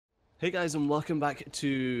Hey guys, and welcome back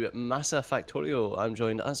to Masa Factorio. I'm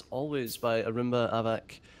joined as always by Arumba,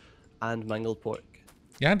 Aavak, and Mangled Pork.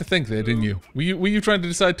 You had to think there, didn't you? Were you trying to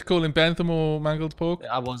decide to call him Bentham or Mangled Pork?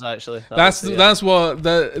 I was actually. That's what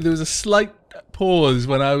there was a slight pause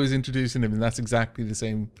when I was introducing him, and that's exactly the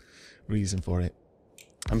same reason for it.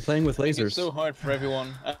 I'm playing with lasers. It's so hard for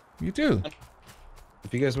everyone. You do.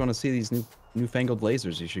 If you guys want to see these newfangled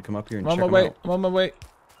lasers, you should come up here and I'm check on them my way. out. I'm on my way.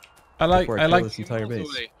 I like this entire base.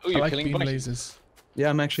 Oh, you're I like killing beam bunnies. lasers. Yeah,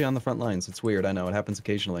 I'm actually on the front lines. It's weird. I know it happens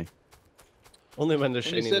occasionally. Only when there's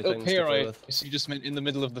When you shiny said up things to here, play I with. so you just meant in the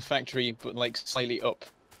middle of the factory, but like slightly up.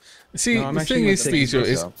 See, No, I'm the actually thing is, gonna take Steve,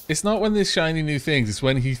 this up. it's not when there's shiny new things. It's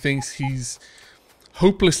when he thinks he's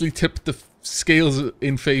hopelessly tipped the scales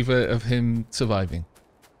in favor of him surviving.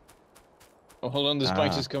 Oh, hold on, the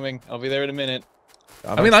spikes is coming. I'll be there in a minute.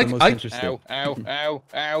 I mean, Aavak's the most I- interested. Ow, ow, ow,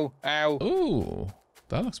 ow, ow. Ooh,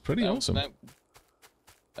 that looks pretty awesome.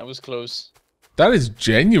 That was close. That is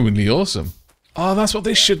genuinely awesome. Oh, that's what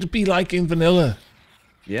this should be like in vanilla.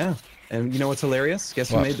 Yeah, and you know what's hilarious? Guess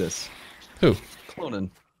who What? made this? Who? Clonin,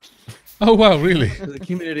 Oh, wow, really? the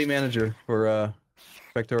community manager for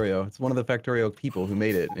Factorio. It's one of the Factorio people who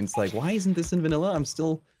made it. And it's like, why isn't this in vanilla? I'm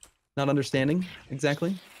still not understanding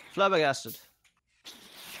exactly. Flabbergasted.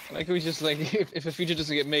 Like it was just like, if a feature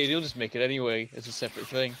doesn't get made, he'll just make it anyway. It's a separate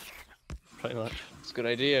thing. Pretty much. It's a good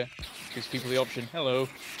idea. Gives people the option. Hello.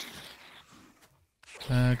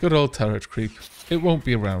 Good old turret creep. It won't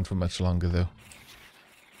be around for much longer, though.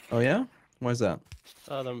 Oh yeah? Why is that?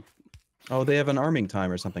 Them. Oh, they have an arming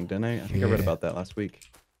time or something, didn't I? I think I read Yeah. about that last week.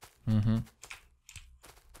 Mm-hmm.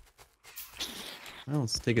 Well,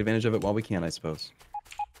 let's take advantage of it while we can, I suppose.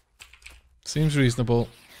 Seems reasonable.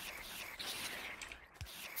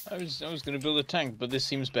 I was gonna build a tank, but this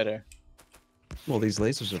seems better. Well, these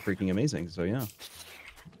lasers are freaking amazing, so yeah.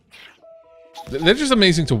 They're just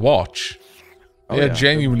amazing to watch. Oh, They're yeah.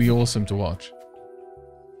 genuinely awesome to watch.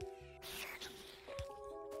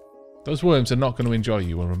 Those worms are not going to enjoy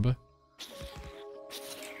you, remember?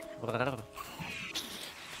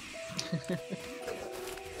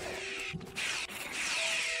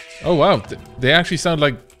 Oh wow, they actually sound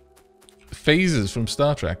like phasers from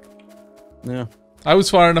Star Trek. Yeah. I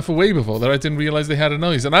was far enough away before that I didn't realize they had a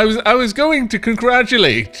noise, and I was going to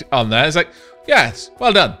congratulate on that. It's like, yes,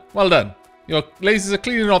 well done, well done. Your lasers are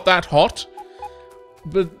clearly not that hot,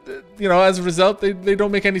 but you know, as a result, they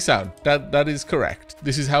don't make any sound. That is correct.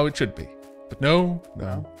 This is how it should be. But no.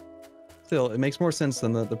 Still, it makes more sense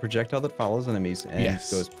than the projectile that follows enemies and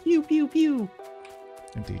Yes. goes pew pew pew.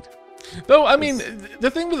 Indeed. Though, I mean, the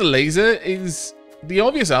thing with a laser is the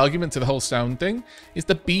obvious argument to the whole sound thing is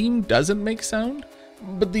the beam doesn't make sound,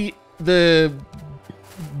 but the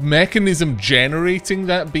mechanism generating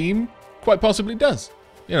that beam quite possibly does.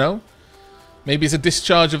 You know, maybe it's a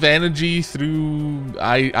discharge of energy through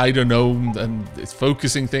I don't know, and it's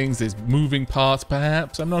focusing things. There's moving parts,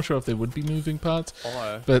 perhaps. I'm not sure if there would be moving parts,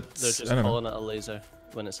 Or but they're just I don't know. calling it a laser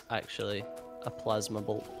when it's actually a plasma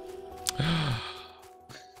bolt.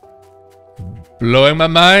 Blowing my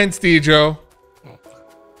mind, Stejo.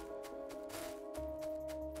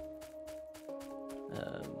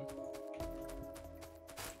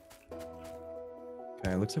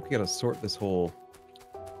 Okay, looks like we gotta sort this whole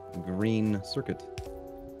green circuit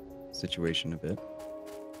situation a bit.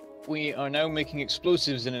 We are now making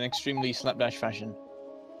explosives in an extremely slapdash fashion.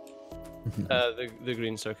 The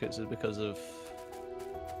green circuits is because of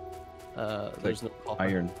there's no copper.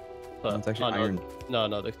 Iron. But, It's actually no, iron.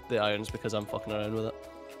 No, the iron's because I'm fucking around with it.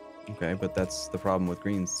 Okay, but that's the problem with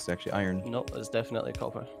greens. It's actually iron. No, it's definitely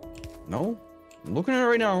copper. No? I'm looking at it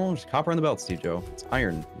right now. There's copper in the belt, Steve Joe. It's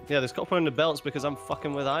iron. Yeah, there's copper in the belts because I'm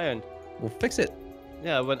fucking with iron. We'll fix it.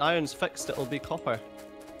 Yeah, when iron's fixed, it'll be copper.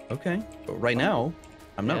 Okay. But right now,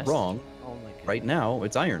 I'm not Yes. wrong. Oh my god. Right now,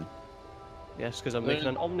 it's iron. Yes, because I'm making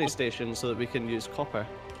an Omni station so that we can use copper.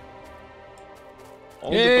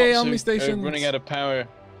 All Yay, the Omni bots are stations. running out of power.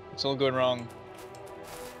 It's all going wrong.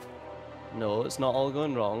 No, it's not all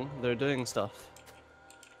going wrong. They're doing stuff.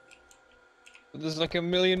 There's like a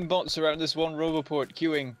million bots around this one roboport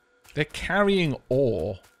queuing. They're carrying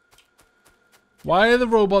ore. Why are the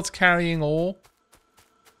robots carrying ore?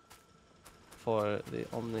 For the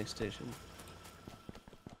Omni station.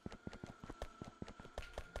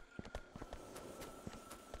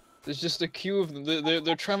 There's just a queue of them.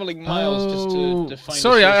 They're traveling miles just to find.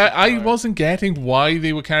 Sorry, a source of I power. wasn't getting why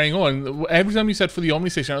they were carrying on. Every time you said for the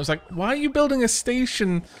Omni station, I was like, why are you building a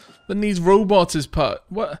station that needs robots as part?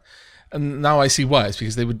 What? And now I see why. It's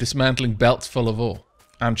because they were dismantling belts full of ore.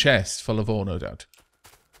 And chests full of ore, no doubt.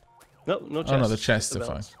 No, no chests. Oh no, the just chests are fine.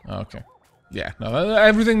 belts. Oh, okay. Yeah, no,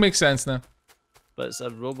 everything makes sense now. but it's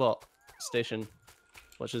a robot station,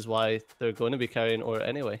 which is why they're going to be carrying ore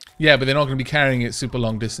anyway. Yeah, but they're not going to be carrying it super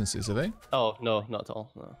long distances, are they? Oh, no, not at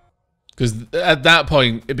all. No. Because at that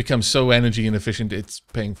point, it becomes so energy inefficient, it's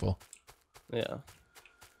painful. Yeah.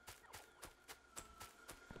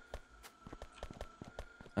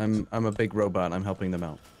 I'm a big robot. I'm helping them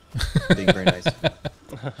out. Being very nice.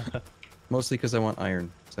 Mostly because I want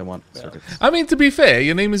iron. Because I want circuits. I mean, to be fair,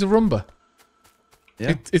 your name is Arumba.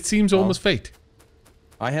 Yeah. It seems almost fate.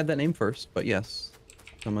 I had that name first, but yes,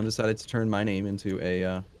 someone decided to turn my name into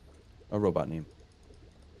a robot name.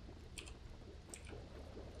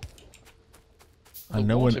 And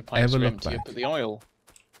no one ever looked back. But the oil.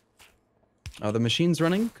 The machine's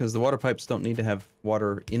running because the water pipes don't need to have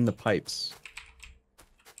water in the pipes.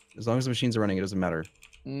 As long as the machines are running, it doesn't matter.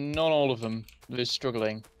 Not all of them. They're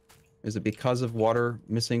struggling. Is it because of water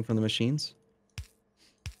missing from the machines?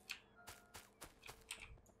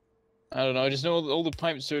 I don't know. I just know all the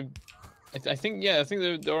pipes are. I think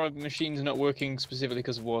there are machines not working specifically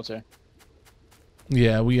because of water.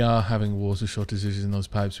 Yeah, we are having water shortages in those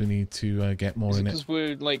pipes. We need to get more in it. Because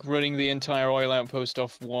we're like running the entire oil outpost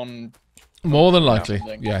off one. More than likely,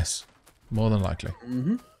 yes. More than likely.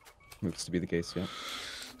 Mm-hmm. Looks to be the case, yeah.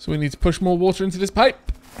 So we need to push more water into this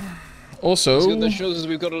pipe. Also, that shows us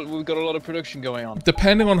we've got a lot of production going on.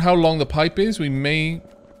 Depending on how long the pipe is, we may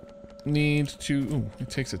need to. Ooh, it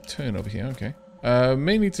takes a turn over here. Okay.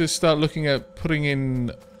 May need to start looking at putting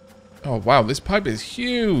in. Oh wow, this pipe is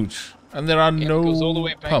huge, and there are no it goes all the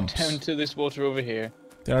way back pumps. down to this water over here.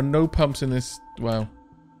 There are no pumps in this. Wow.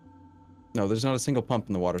 No, there's not a single pump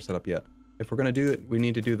in the water setup yet. If we're gonna do it, we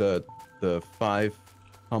need to do the 5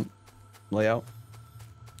 pump layout.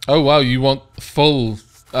 Oh wow, you want full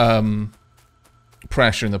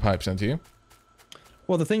pressure in the pipes, don't you?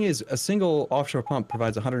 Well, the thing is, a single offshore pump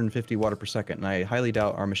provides 150 water per second, and I highly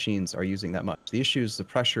doubt our machines are using that much. The issue is the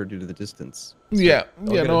pressure due to the distance. So Yeah,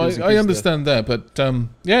 no, I understand that, but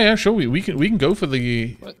yeah, sure, we can go for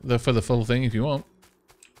the full thing if you want.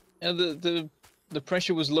 Yeah, the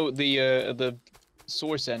pressure was low at the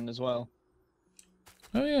source end as well.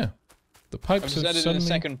 Oh yeah, the I've pipes just have added suddenly... a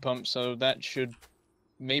second pump, so that should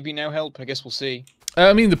maybe now help. I guess we'll see.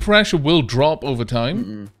 I mean, the pressure will drop over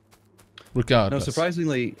time, No, regardless.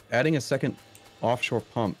 surprisingly, adding a second offshore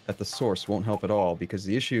pump at the source won't help at all, because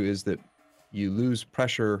the issue is that you lose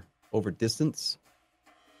pressure over distance,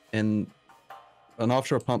 and an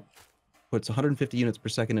offshore pump puts 150 units per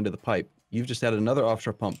second into the pipe. You've just added another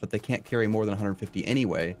offshore pump, but they can't carry more than 150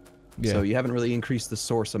 anyway. Yeah. So you haven't really increased the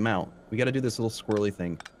source amount. We got to do this little squirrely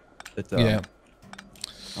thing. That, Yeah.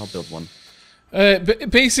 I'll build one.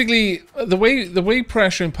 Basically, the way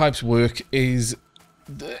pressure in pipes work is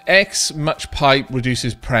the X much pipe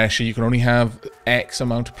reduces pressure. You can only have X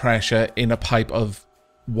amount of pressure in a pipe of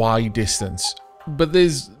Y distance. But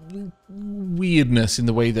there's weirdness in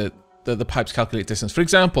the way that the pipes calculate distance. For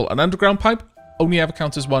example, an underground pipe only ever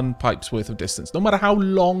counts as one pipe's worth of distance, no matter how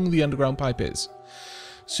long the underground pipe is.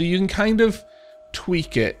 So you can kind of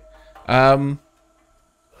tweak it.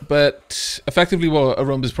 But effectively what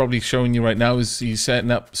Arumba's probably showing you right now is he's setting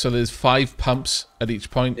up, so there's 5 pumps at each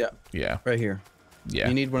point. Yeah. Yeah. Right here. Yeah.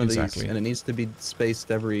 You need one of exactly. these, and it needs to be spaced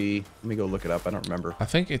every... Let me go look it up. I don't remember. I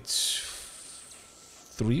think it's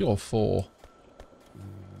 3 or 4.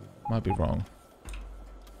 Might be wrong.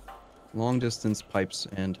 Long distance pipes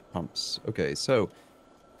and pumps. Okay, so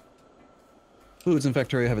fluids in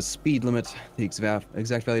Factorio have a speed limit. The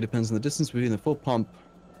exact value depends on the distance between the full pump,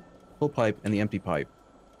 full pipe, and the empty pipe.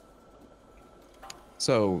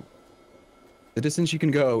 So the distance you can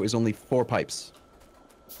go is only 4 pipes,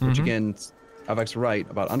 which again, Aavak's right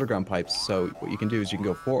about underground pipes. So what you can do is you can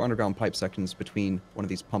go 4 underground pipe sections between one of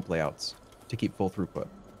these pump layouts to keep full throughput.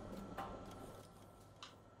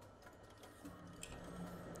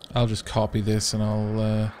 I'll just copy this and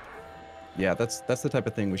I'll... Yeah, that's the type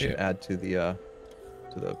of thing we should add to the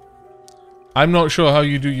I'm not sure how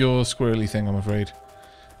you do your squirrely thing, I'm afraid.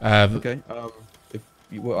 Okay. If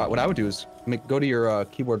you, what I would do is go to your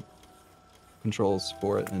keyboard controls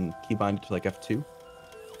for it and keybind it to like F2.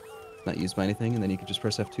 Not used by anything, and then you can just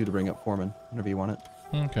press F2 to bring up Foreman whenever you want it.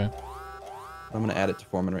 Okay. I'm gonna add it to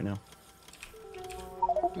Foreman right now.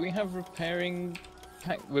 Do we have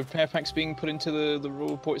repair packs being put into the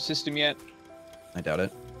report system yet? I doubt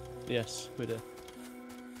it. Yes, we do.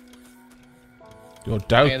 Your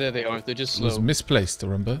doubt Yeah, there they are. They're just was slow. misplaced,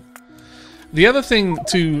 remember? The other thing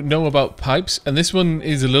to know about pipes, and this one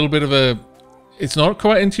is a little bit of a... It's not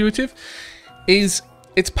quite intuitive, is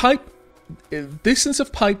it's pipe... Distance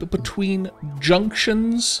of pipe between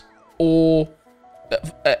junctions or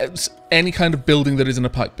any kind of building that isn't a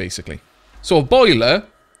pipe, basically. So a boiler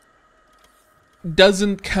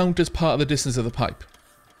doesn't count as part of the distance of the pipe.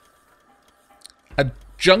 A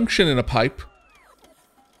junction in a pipe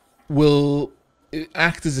will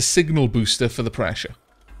act as a signal booster for the pressure.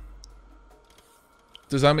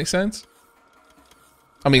 Does that make sense?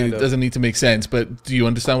 I mean, it doesn't need to make sense, but do you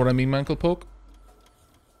understand what I mean, Mankle Poke?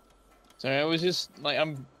 Sorry, I was just like,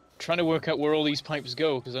 I'm trying to work out where all these pipes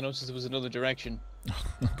go because I noticed there was another direction.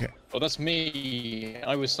 Okay. Oh, that's me.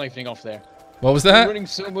 I was siphoning off there. What was I'm that? running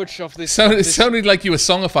so much off this. It sounded like you were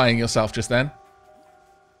songifying yourself just then.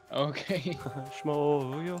 Okay.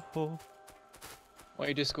 Shmo-yo-ho.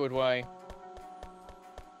 Why Discord? Why?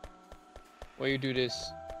 Why you do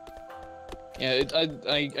this? Yeah,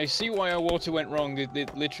 I see why our water went wrong.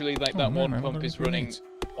 It literally, like, that one pump is running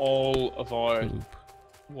all of our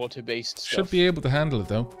water-based stuff. Should be able to handle it,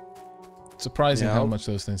 though. Surprising how much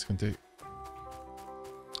those things can do.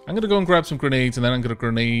 I'm going to go and grab some grenades, and then I'm going to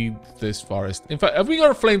grenade this forest. In fact, have we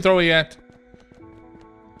got a flamethrower yet?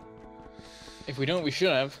 If we don't, we should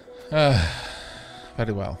have.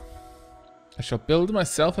 Very well. I shall build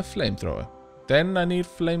myself a flamethrower. Then I need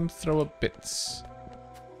flamethrower bits.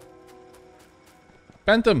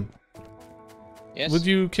 Phantom. Yes? Would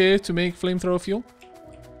you care to make flamethrower fuel?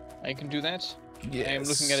 I can do that. Yes. I am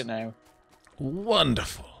looking at it now.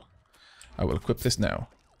 Wonderful. I will equip this now.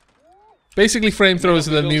 Basically, flamethrowers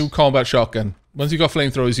are the new combat shotgun. Once you've got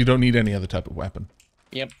flamethrowers, you don't need any other type of weapon.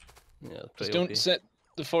 Yep. Yeah, Just don't set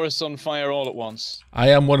the forests on fire all at once. I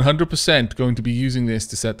am 100% going to be using this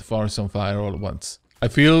to set the forest on fire all at once. I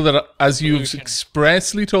feel that as you've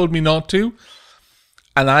expressly told me not to,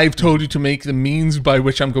 and I've told you to make the means by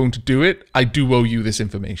which I'm going to do it, I do owe you this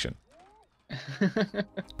information.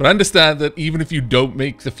 But understand that even if you don't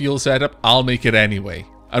make the fuel setup, I'll make it anyway.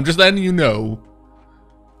 I'm just letting you know,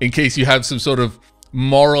 in case you have some sort of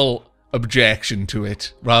moral objection to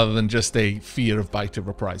it, rather than just a fear of bite of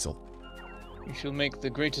reprisal. You shall make the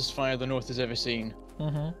greatest fire the North has ever seen.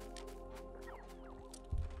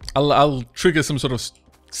 I'll trigger some sort of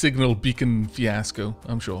signal beacon fiasco,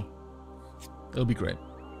 I'm sure. It'll be great.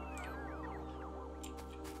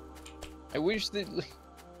 I wish that...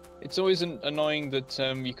 It's always annoying that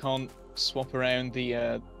you can't swap around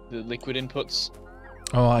the liquid inputs.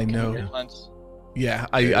 Oh, I know. Yeah,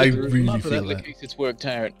 I really feel that. Case it's worked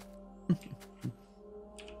out.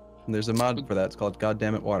 There's a mod for that. It's called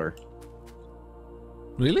Goddammit Water.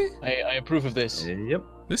 Really? I approve of this. Yep.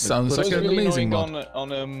 This sounds like an really amazing mod.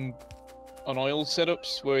 on oil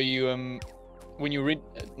setups where you when you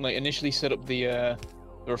like initially set up the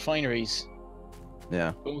refineries.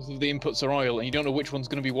 Yeah. Both of the inputs are oil, and you don't know which one's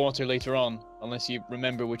going to be water later on, unless you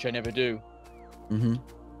remember, which I never do. Mm-hmm.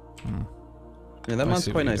 Yeah, that mod's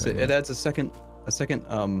quite nice. It adds a second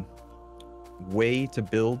way to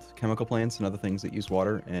build chemical plants and other things that use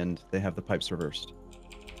water, and they have the pipes reversed.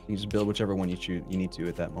 You just build whichever one you need to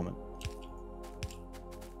at that moment.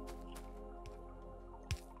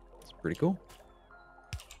 It's pretty cool.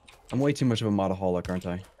 I'm way too much of a modaholic, aren't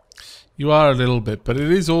I? You are a little bit, but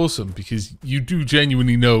it is awesome because you do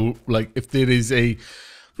genuinely know, like, if there is a,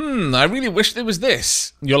 I really wish there was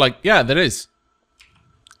this. You're like, yeah, there is.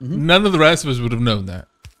 None of the rest of us would have known that.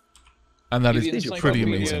 And that is pretty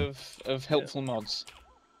amazing. Of helpful mods.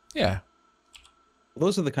 Yeah. Well,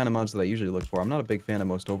 those are the kind of mods that I usually look for. I'm not a big fan of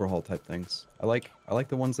most overhaul type things. I like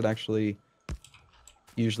the ones that actually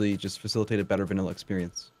usually just facilitate a better vanilla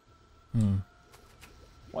experience.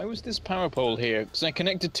 Why was this power pole here? Because I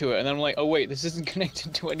connected to it, and then I'm like, oh wait, this isn't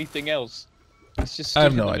connected to anything else. It's just stood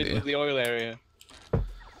in the middle of the oil area.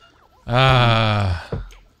 Ah.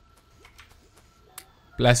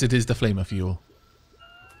 Blessed is the flame of fuel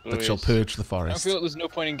that shall purge the forest. I feel like there's no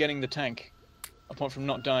point in getting the tank, apart from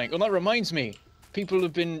not dying. Oh, that reminds me. People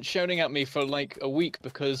have been shouting at me for like a week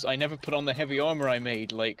because I never put on the heavy armor I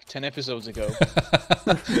made like 10 episodes ago.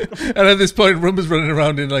 And at this point, Rumba's running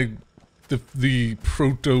around in like the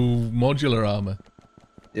proto-modular armor.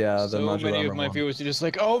 Yeah, the modular armor. So many of my viewers are just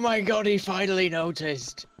like, oh my god, he finally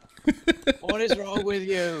noticed. What is wrong with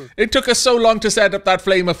you? It took us so long to set up that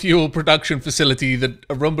flame of fuel production facility that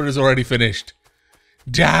Arumba is already finished.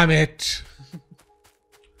 Damn it.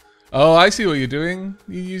 Oh, I see what you're doing.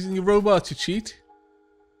 You're using your robots to cheat.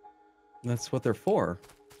 That's what they're for.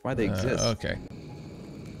 Why they exist. Okay.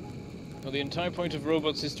 Well, the entire point of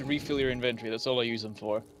robots is to refill your inventory. That's all I use them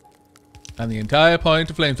for. And the entire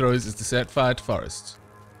point of flamethrowers is to set fire to forests.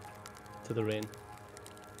 To the rain.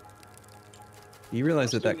 You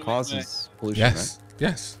realize that causes pollution, yes. right?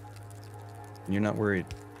 Yes. And you're not worried.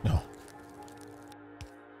 No.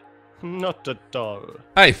 Not at all.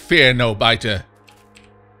 I fear no biter.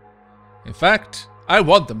 In fact, I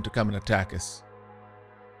want them to come and attack us.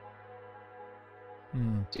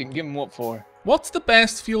 So you can give them what for? What's the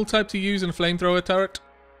best fuel type to use in a flamethrower turret?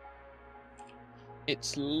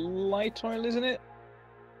 It's light oil, isn't it?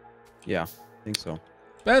 Yeah, I think so.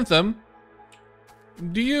 Bentham,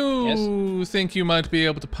 do you think you might be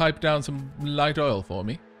able to pipe down some light oil for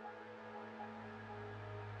me?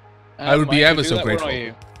 I would be ever so grateful. Where are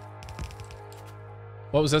you?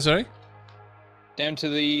 What was that, sorry? Down to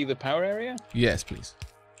the power area? Yes, please.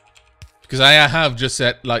 Because I have just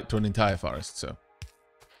set light to an entire forest, so...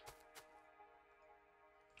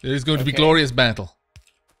 It is going to be glorious battle.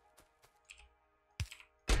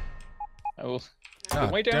 I will...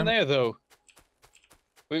 way down there, though.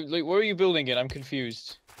 Wait, where are you building it? I'm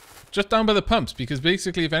confused. Just down by the pumps, because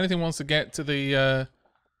basically if anything wants to get to the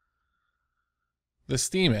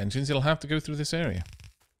steam engines, it'll have to go through this area.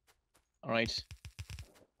 Alright.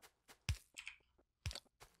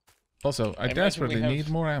 Also, I desperately need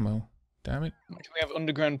more ammo. Damn it. We have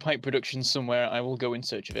underground pipe production somewhere. I will go in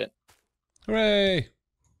search of it. Hooray!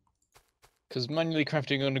 Because manually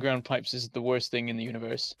crafting underground pipes is the worst thing in the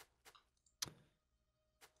universe.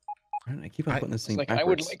 I keep on putting this thing like, backwards. I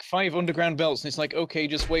would like 5 underground belts, and it's like, okay,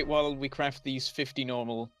 just wait while we craft these 50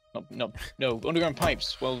 normal... No, underground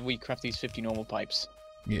pipes while we craft these 50 normal pipes.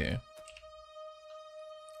 Yeah.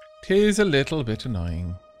 'Tis a little bit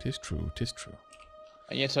annoying. 'Tis true, 'tis true.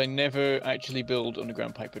 And yet I never actually build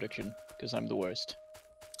underground pipe production, because I'm the worst.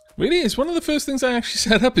 Really? It's one of the first things I actually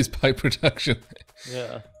set up is pipe production.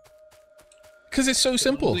 Yeah. Because it's so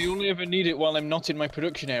simple. You only ever need it while I'm not in my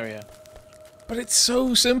production area. But it's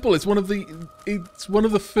so simple. It's one of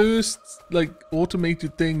the first like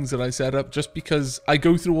automated things that I set up just because I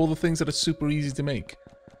go through all the things that are super easy to make.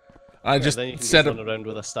 I just then you can set just up run around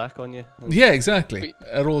with a stack on you. Yeah, exactly.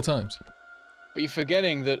 At all times. But you're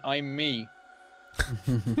forgetting that I'm me.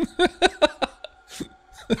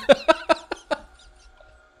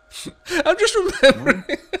 I'm just remembering.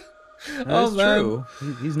 That's true.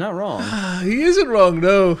 He's not wrong. He isn't wrong.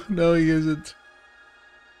 No, he isn't.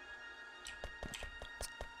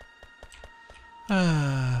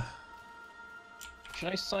 Should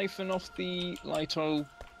I siphon off the light oil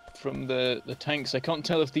from the tanks? I can't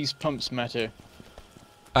tell if these pumps matter.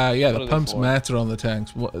 Yeah, the pumps matter on the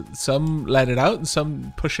tanks. Some let it out and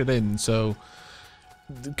some push it in. So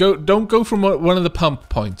don't go from one of the pump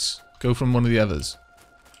points. Go from one of the others.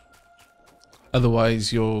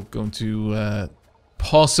 Otherwise, you're going to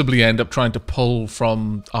possibly end up trying to pull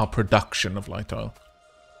from our production of light oil.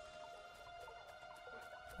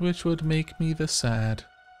 Which would make me the sad.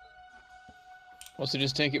 Also,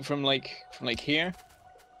 just take it from like here?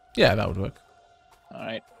 Yeah, that would work.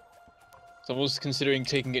 Alright. So I was considering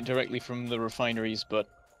taking it directly from the refineries, but...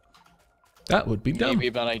 That would be dumb. Maybe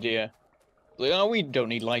a bad idea. Like, oh, we don't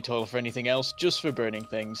need light oil for anything else, just for burning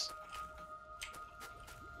things.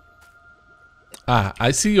 Ah, I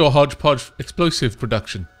see your hodgepodge explosive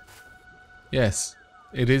production. Yes,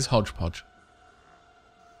 it is hodgepodge.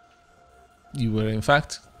 You were, in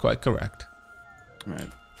fact, quite correct. Right.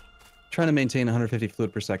 Trying to maintain 150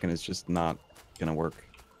 fluid per second is just not gonna work.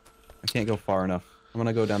 I can't go far enough. I'm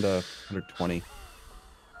gonna go down to 120.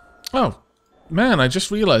 Oh, man, I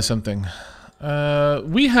just realized something.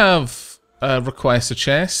 We have requester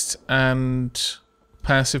chest and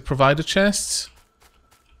passive provider chests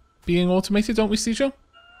being automated, don't we, Stejo?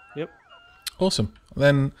 Yep. Awesome.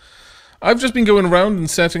 Then I've just been going around and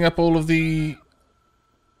setting up all of the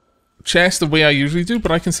chests the way I usually do,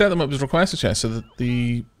 but I can set them up as requester chests so that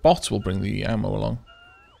the bots will bring the ammo along.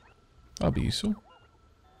 That'll be useful.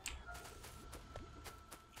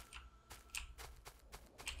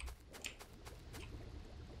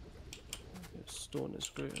 Stone is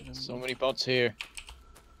greater than... So many bots here.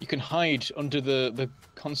 You can hide under the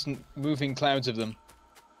constant moving clouds of them.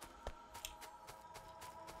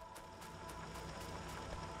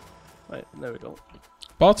 Right, there we go.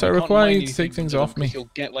 Bots, I require you to take things off me. You'll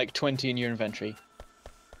get like 20 in your inventory.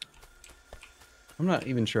 I'm not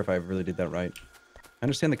even sure if I really did that right. I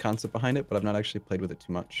understand the concept behind it, but I've not actually played with it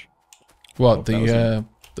too much. What, the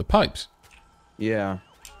pipes? Yeah.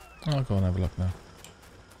 I'll go and have a look now.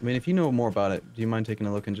 I mean, if you know more about it, do you mind taking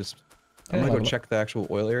a look and just... I'm gonna go check the actual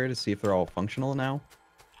oil area to see if they're all functional now.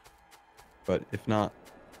 But if not,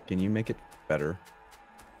 can you make it better?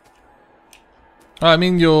 I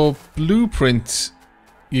mean, your blueprint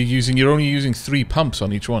you're only using 3 pumps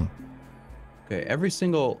on each one. Okay, every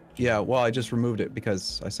single... Yeah, well, I just removed it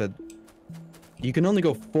because I said you can only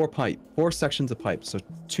go 4 sections of pipe. So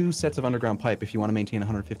 2 sets of underground pipe if you want to maintain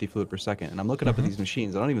 150 fluid per second. And I'm looking up at these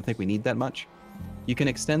machines. I don't even think we need that much. You can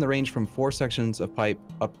extend the range from 4 sections of pipe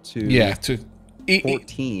up to... Yeah, to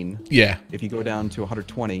 14 Yeah. if you go down to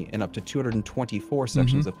 120, and up to 224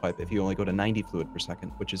 sections of pipe if you only go to 90 fluid per second,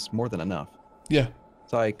 which is more than enough. Yeah.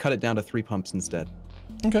 So I cut it down to 3 pumps instead.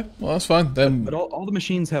 Okay, well that's fine. Then But all the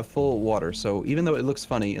machines have full water, so even though it looks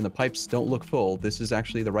funny and the pipes don't look full, this is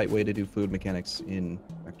actually the right way to do fluid mechanics in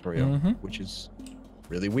Factorio, which is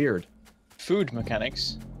really weird. Food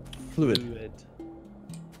mechanics. Fluid.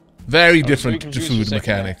 very so different you can to choose food your second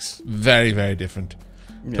mechanics. Very, very different.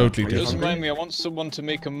 Yeah. Totally Are you It does different. remind me, I want someone to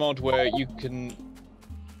make a mod where you can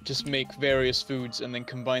just make various foods and then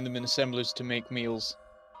combine them in assemblers to make meals.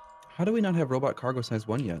 How do we not have robot cargo size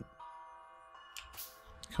 1 yet?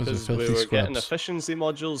 Because of Because we filthy were getting scrubs. efficiency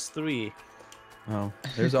modules 3. Oh,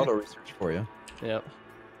 there's auto research for you. Yep.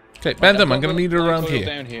 Okay, Bentham, I'm going to meet you around here.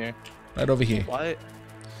 Down here. Right over here. Why?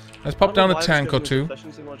 Let's I pop don't know down why a it's tank or giving us two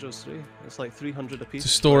Efficiency modules 3. It's like 300 apiece. to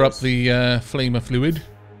store up whereas- the flame of fluid.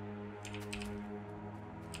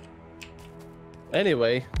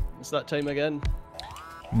 Anyway, it's that time again.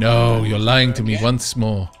 No, you're lying to me once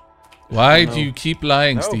more. Why No. do you keep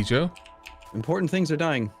lying, No. Stejo? Important things are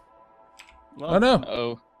dying. Well, Oh no.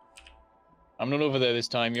 Uh-oh. I'm not over there this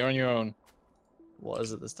time, you're on your own. What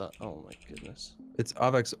is it this time? Oh my goodness. It's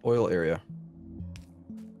Aavak's oil area.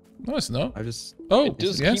 No, it's not. I just Oh, It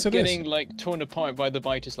does yes, keep it is. getting like torn apart by the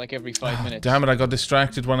biters like every 5 minutes. Damn it, I got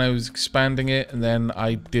distracted when I was expanding it, and then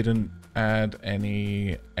I didn't add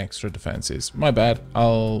any extra defenses. My bad.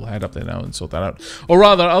 I'll head up there now and sort that out. Or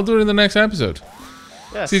rather, I'll do it in the next episode.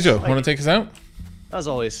 Yes. Stejo, thank want you. to take us out? As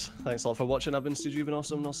always, thanks a lot for watching. I've been Stu, you've been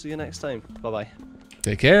awesome, and I'll see you next time. Bye bye.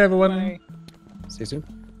 Take care, everyone. Bye. see you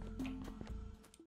soon.